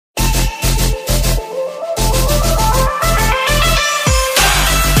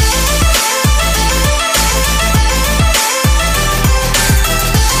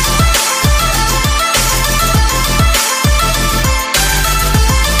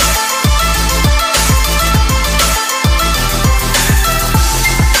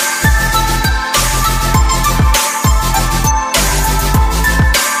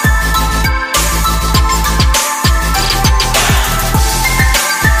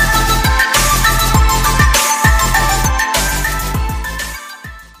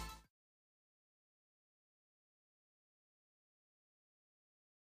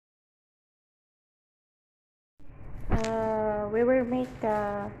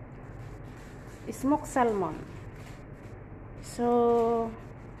the smoked salmon. So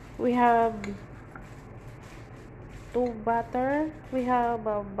we have two butter. We have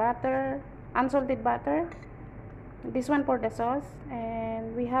butter, unsalted butter. This one for the sauce,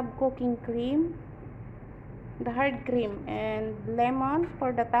 and we have cooking cream, the hard cream, and lemon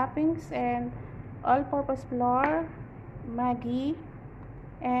for the toppings, and all-purpose flour, Maggie,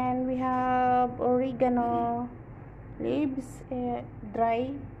 and we have oregano leaves, dry,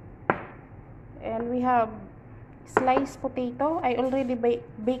 and we have sliced potato. I already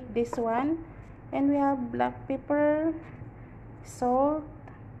baked this one, and we have black pepper, salt,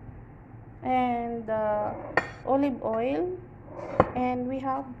 and olive oil, and we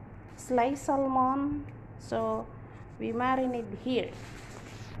have sliced salmon. So we marinate here.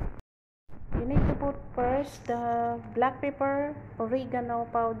 You need to put first the black pepper, oregano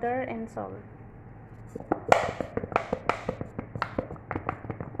powder, and salt.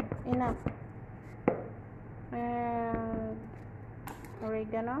 Enough. And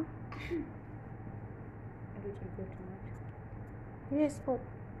oregano. Yes, put.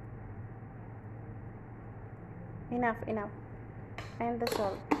 Enough. And the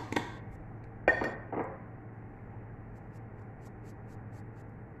salt.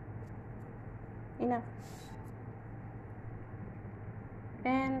 Enough.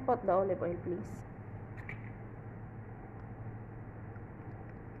 And put the olive oil, please.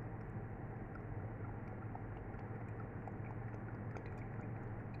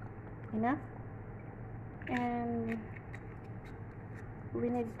 Enough. And we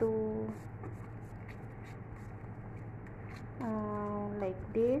need to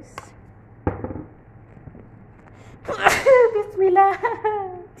like this. Bismillah.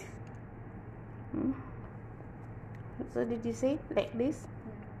 So did you say like this?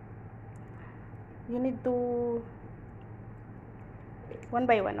 You need to one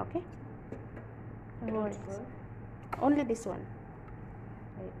by one, okay? Only this one.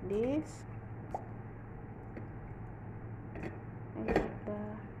 Like this. And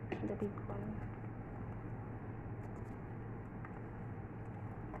the big one.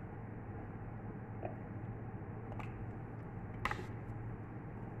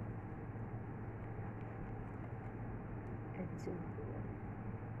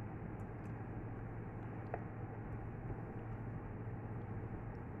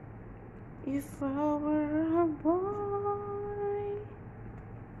 If I were a boy.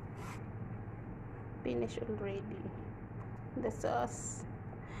 Finish already. The sauce.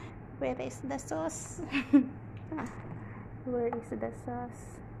 Where is the sauce? Where is the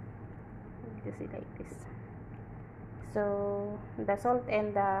sauce? Just like this. So the salt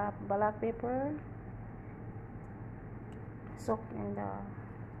and the black pepper soak in the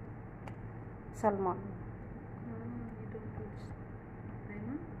salmon.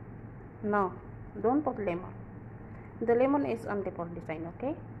 No, don't put lemon. The lemon is only for design,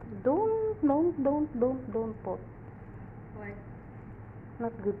 okay? Don't put. Why?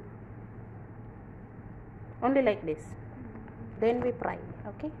 Not good. Only like this. Then we fry,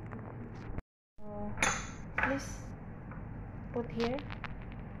 okay? Please put here.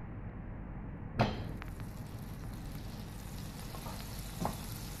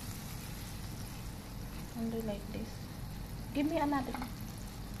 Only like this. Give me another.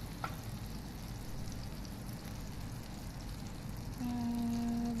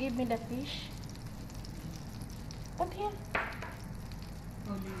 Give me the fish. Put here.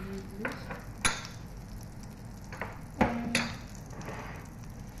 How do you use this?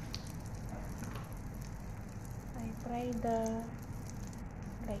 I fry the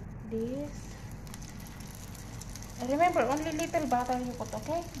like this. Remember, only little butter you put,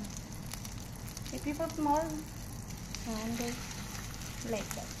 okay? If you put more, and like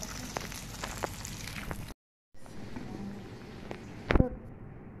that, okay? Put.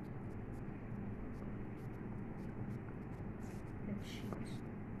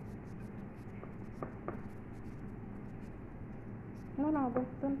 No,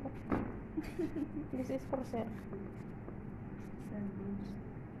 don't put. This is for sale.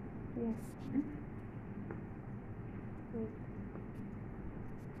 Yes. Wait.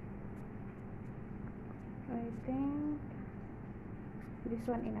 I think this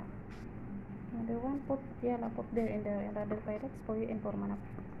one enough. Another one put there in the other pirates for you and for Manap.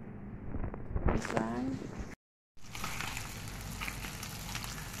 This one.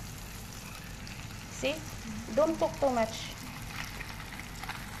 See? Don't cook too much.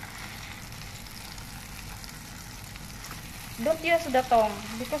 Don't use the tongue,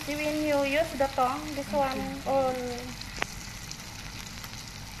 because when you use the tongue, this one all.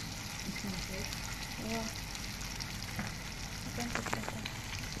 Yeah. You can put this one.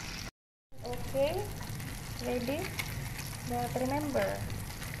 Okay, ready? But remember,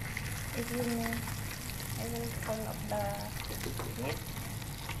 if you need, I will turn off the heat.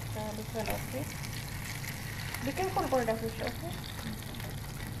 This one okay. Be careful for the fish, okay?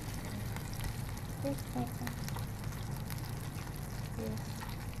 Please make it. Yes.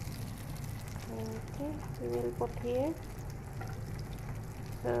 Okay, we will put here.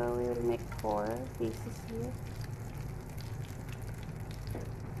 So we will make 4 pieces here.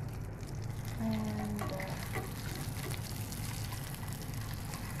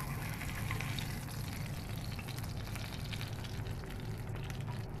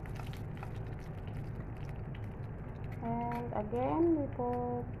 And again we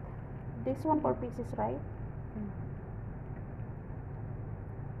put this one 4 pieces, right?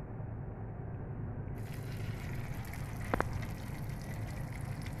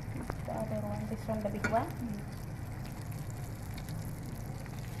 The other one, this one, the big one.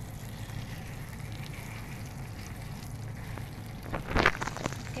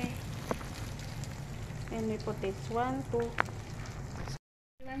 Okay, and we put this one, 2.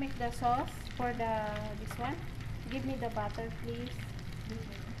 We will make the sauce for this one. Give me the butter, please.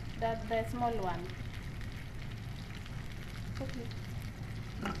 The small one.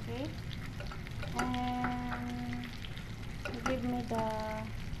 Okay. And give me the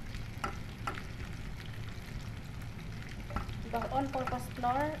all-purpose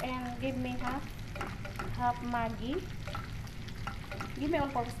flour, and give me half Maggie. Give me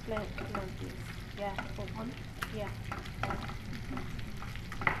all-purpose flour, please. Yeah. Yeah.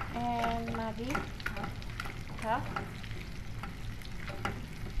 And Maggie, half.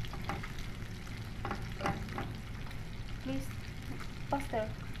 Please, faster.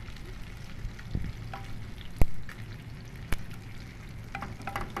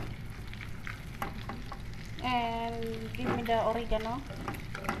 And give me the oregano.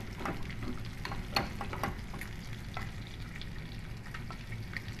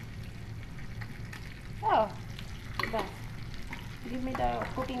 Oh, that. Give me the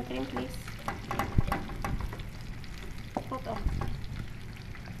cooking cream, please. Put on.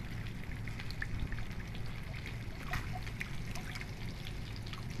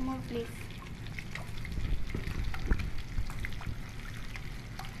 More, please.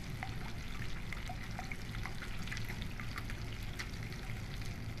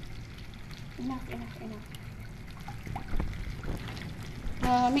 Enough.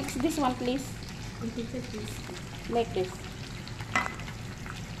 Mix this one, please. Like this.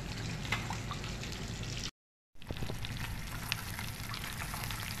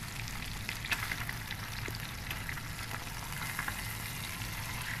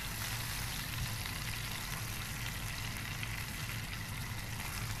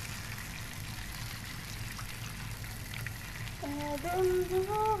 I don't know.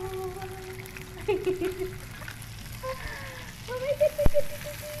 Oh my God.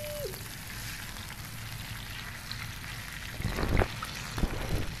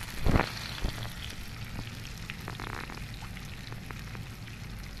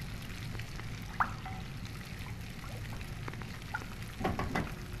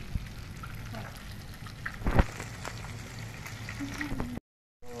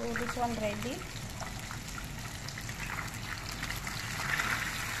 So this one ready.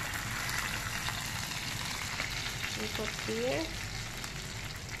 We put here.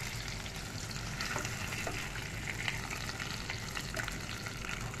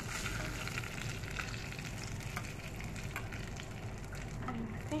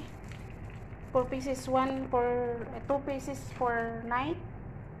 Okay. 4 pieces, 2 pieces for night.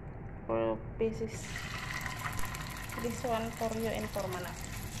 4 pieces. This one for you and for Mana.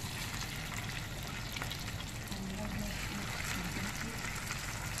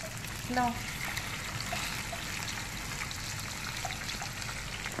 No.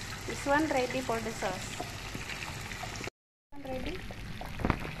 This one ready for the sauce. One ready?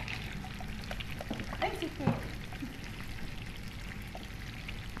 Thank you.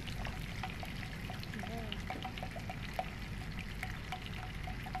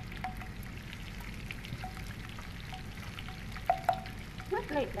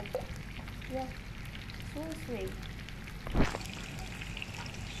 Not like that. Yeah. So sweet.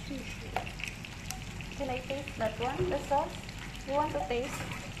 Can I taste that one? The sauce? You want to taste?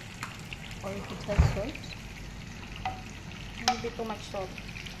 Or if it has salt. Maybe too much salt.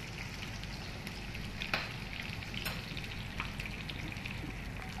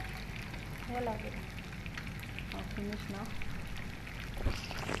 Wala. I'll finish now.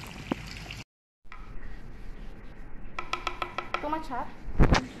 Too much hot?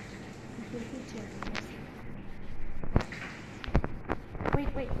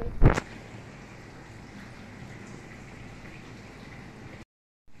 Wait.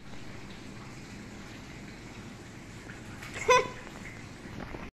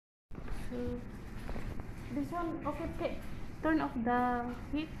 Okay. Turn off the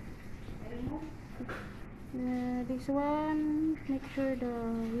heat. This one, make sure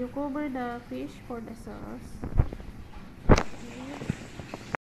you cover the fish for the sauce.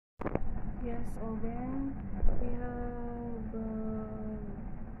 Yes, oven. We have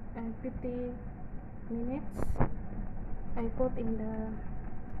 50 minutes. I put in the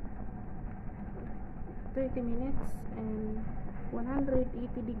 30 minutes and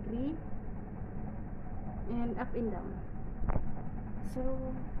 180 degree and up and down. So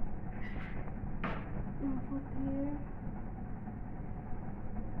now put here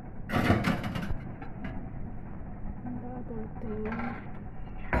and the other thing.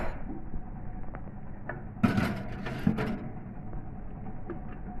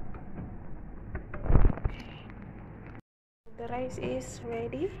 The rice is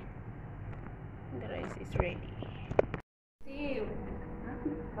ready. The rice is ready. Siw.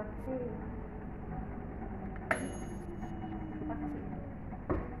 Paksiw.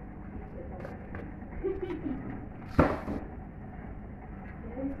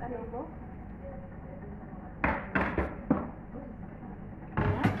 This ano po?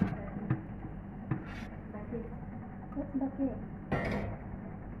 Baki.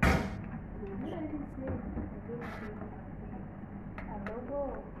 Adobo.